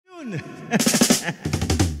Yeah!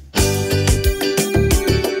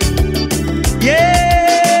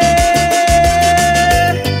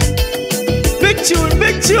 Big tune,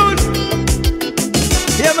 big tune.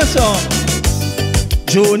 Hear my song.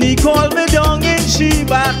 Joni called me down in she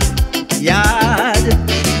backyard,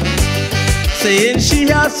 saying she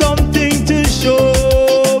has something to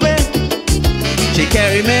show me. She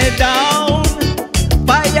carry me down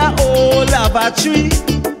by a old lava tree.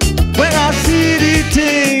 When I see the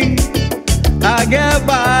thing, I get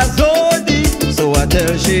by so deep. So I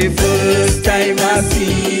tell she, first time I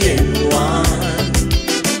see one.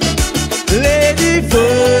 Lady,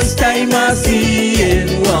 first time I see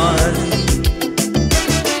one.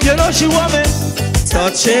 You know she want me,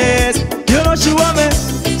 touch it. You know she want me,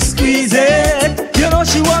 squeeze it. You know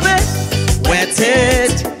she want me, wet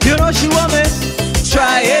it. You know she want me,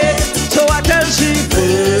 try it. So I tell she,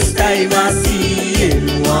 first time I see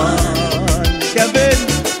one. Kevin,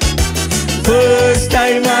 first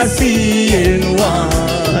time I see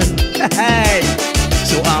one. Hey,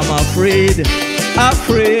 so I'm afraid,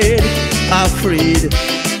 afraid, afraid,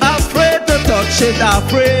 afraid to touch it.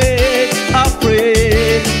 Afraid,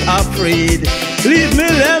 afraid, afraid. Leave me,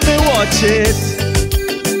 let me watch it.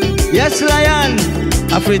 Yes, lion.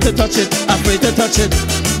 Afraid to touch it, afraid to touch it.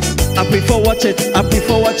 I prefer watch it, I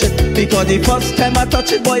prefer watch it. Because the first time I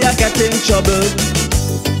touch it, boy, I get in trouble.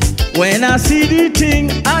 When I see the thing,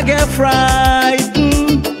 I get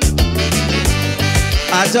frightened.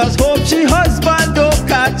 I just hope she husband don't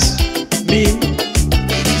catch me.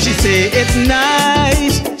 She say it's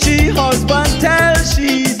nice, she husband tell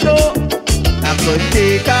she so. I could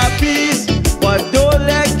take a piece, but don't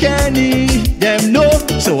let Kenny them know.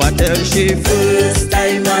 So I tell she, first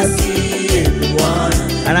time I see one.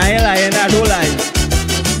 And I ain't lying, I don't lie.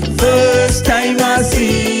 First time I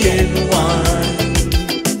see one.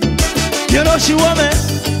 You know she want me,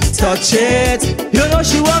 touch it. You know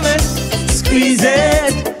she want me, squeeze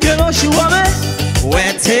it. You know she want me,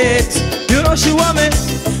 wet it. You know she want me,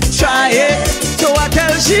 try it. So I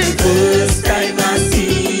tell she, first time I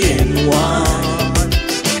see one.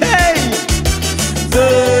 Hey,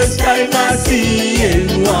 first time I see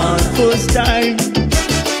one. First time.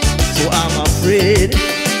 So I'm afraid,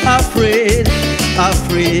 afraid,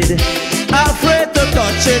 afraid, afraid to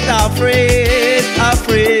touch it. Afraid,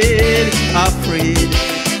 afraid, afraid.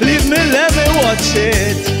 Leave me, let me watch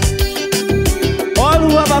it. All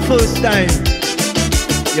who have a first time,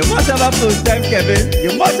 you must have a first time, Kevin.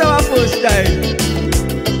 You must have a first time.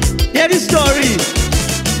 Hear the story.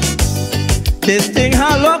 This thing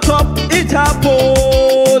ha lock up, it a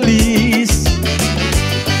police.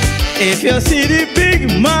 If you see the big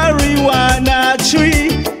marijuana tree,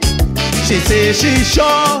 she say she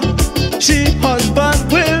sure she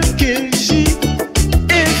husband will kill she.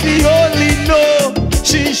 If he only know,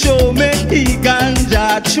 she show me the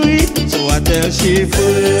ganja tree. So I tell she,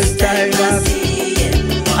 first time I see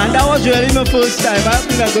one. And that was really my first time. I've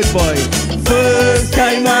been a good boy. First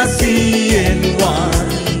time I see one.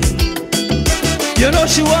 You know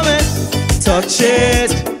she want me, touch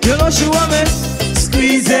it. You know she want me,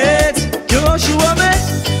 squeeze it. You know she want me,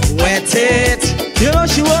 wet it. You know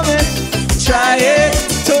she want me, try it.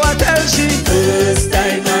 So I tell she, first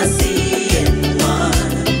time I see one.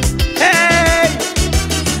 Hey,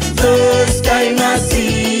 first time I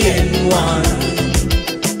see one.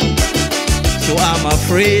 So I'm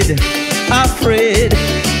afraid, afraid,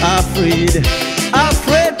 afraid,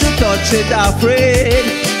 afraid to touch it. Afraid,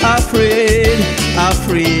 afraid,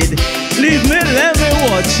 afraid. Leave me, let me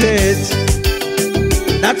watch it.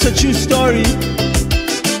 That's a true story.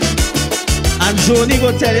 And Joni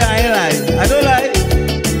go tell you I ain't lying. I don't lie.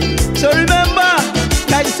 So remember,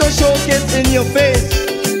 Kaiso showcase in your face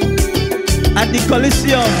at the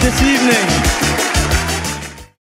Coliseum this evening.